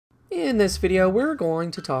In this video, we're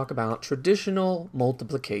going to talk about traditional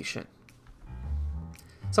multiplication.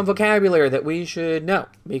 Some vocabulary that we should know,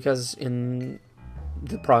 because in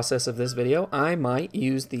the process of this video, I might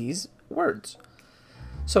use these words.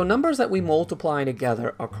 So numbers that we multiply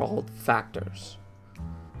together are called factors.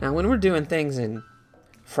 Now, when we're doing things in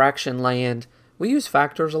fraction land, we use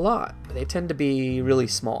factors a lot. They tend to be really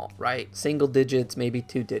small, right? Single digits, maybe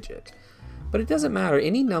 2 digits. But it doesn't matter.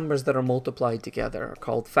 Any numbers that are multiplied together are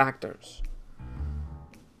called factors.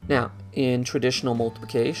 Now, in traditional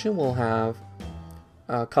multiplication, we'll have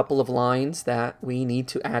a couple of lines that we need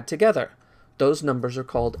to add together. Those numbers are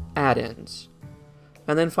called add-ins.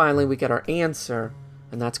 And then finally, we get our answer,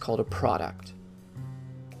 and that's called a product.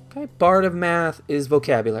 Okay, part of math is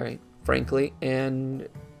vocabulary, frankly, and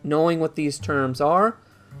knowing what these terms are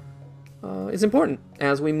is important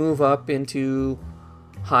as we move up into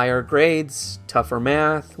higher grades, tougher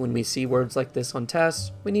math. When we see words like this on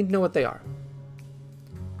tests, we need to know what they are.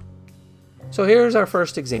 So here's our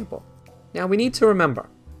first example. Now we need to remember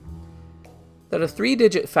that a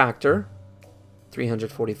 3-digit factor,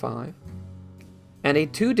 345, and a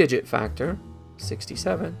 2-digit factor,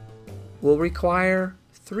 67, will require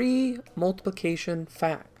 3 multiplication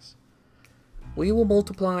facts. We will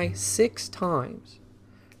multiply 6 times.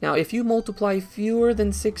 Now, if you multiply fewer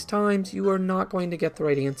than 6 times, you are not going to get the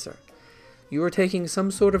right answer. You are taking some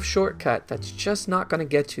sort of shortcut that's just not going to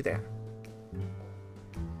get you there.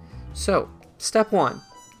 So, step 1,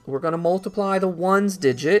 we're going to multiply the ones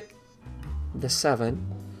digit, the 7,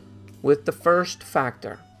 with the first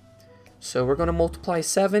factor. So we're going to multiply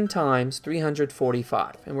 7 times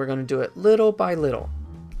 345, and we're going to do it little by little.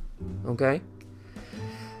 Okay?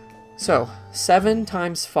 So 7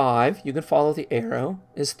 times 5, you can follow the arrow,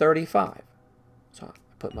 is 35. So I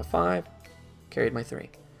put my 5, carried my 3.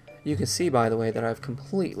 You can see, by the way, that I've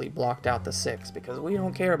completely blocked out the 6 because we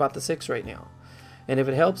don't care about the 6 right now. And if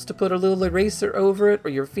it helps to put a little eraser over it or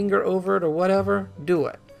your finger over it or whatever, do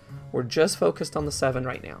it. We're just focused on the 7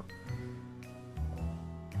 right now.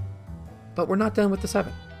 But we're not done with the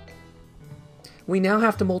 7. We now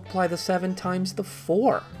have to multiply the 7 times the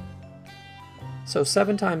 4. So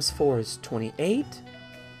 7 times 4 is 28,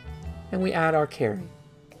 and we add our carry.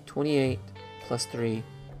 28 plus 3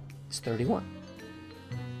 is 31.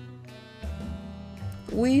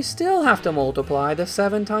 We still have to multiply the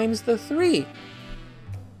 7 times the 3.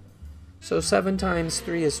 So 7 times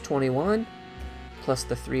 3 is 21, plus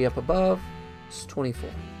the 3 up above is 24.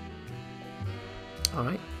 All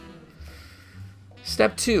right.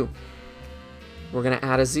 Step 2, we're going to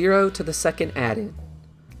add a 0 to the second add-in.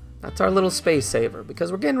 That's our little space saver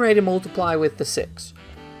because we're getting ready to multiply with the 6.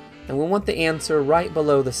 And we want the answer right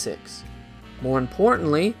below the 6. More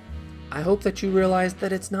importantly, I hope that you realize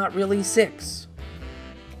that it's not really 6.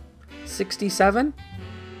 67?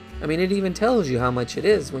 I mean, it even tells you how much it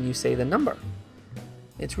is when you say the number.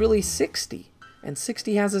 It's really 60, and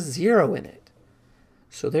 60 has a 0 in it.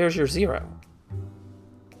 So there's your 0.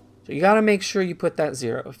 So you got to make sure you put that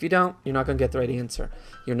 0. If you don't, you're not going to get the right answer.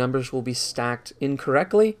 Your numbers will be stacked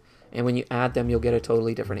incorrectly, and when you add them, you'll get a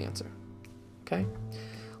totally different answer. Okay?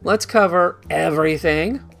 Let's cover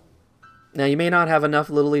everything. Now, you may not have enough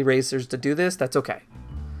little erasers to do this. That's okay.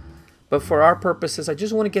 But for our purposes, I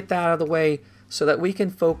just want to get that out of the way so that we can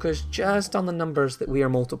focus just on the numbers that we are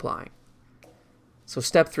multiplying. So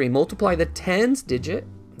step 3, multiply the tens digit,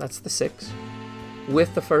 that's the 6,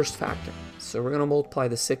 with the first factor. So we're going to multiply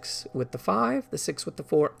the 6 with the 5, the 6 with the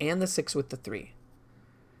 4, and the 6 with the 3.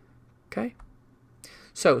 Okay?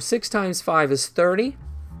 So 6 times 5 is 30.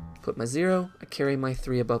 Put my 0. I carry my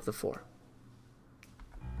 3 above the 4.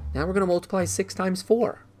 Now we're going to multiply 6 times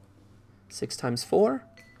 4. 6 times 4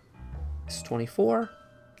 is 24,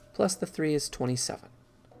 plus the 3 is 27.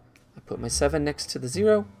 I put my 7 next to the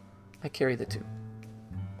 0. I carry the 2.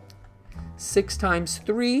 6 times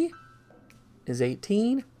 3 is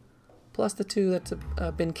 18. Plus the 2 that's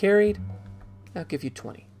been carried, that'll give you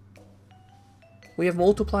 20. We have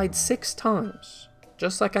multiplied 6 times,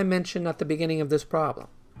 just like I mentioned at the beginning of this problem.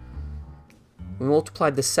 We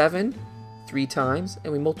multiplied the 7 3 times,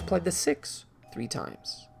 and we multiplied the 6 3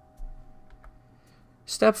 times.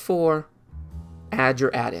 Step 4, add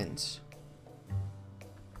your add-ins.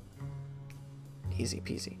 Easy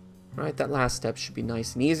peasy. Right? That last step should be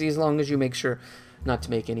nice and easy as long as you make sure not to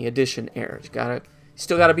make any addition errors.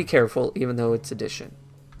 Still got to be careful, even though it's addition.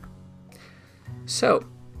 So,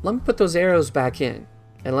 let me put those arrows back in,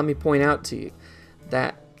 and let me point out to you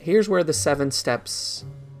that here's where the 7 steps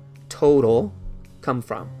total come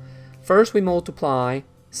from. First, we multiply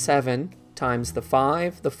 7 times the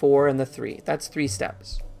 5, the 4, and the 3. That's 3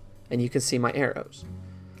 steps, and you can see my arrows.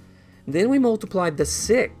 Then we multiplied the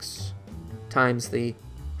 6 times the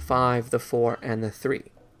 5, the 4, and the 3.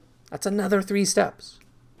 That's another 3 steps.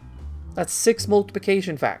 That's 6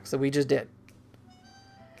 multiplication facts that we just did.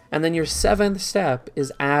 And then your 7th step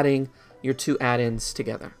is adding your 2 add-ins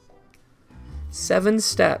together. 7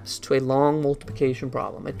 steps to a long multiplication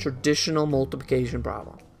problem, a traditional multiplication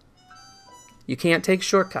problem. You can't take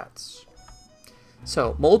shortcuts.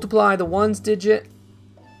 So multiply the 1's digit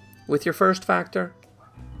with your first factor.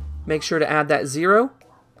 Make sure to add that 0.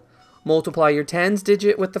 Multiply your 10's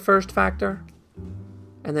digit with the first factor.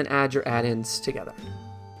 And then add your add-ins together.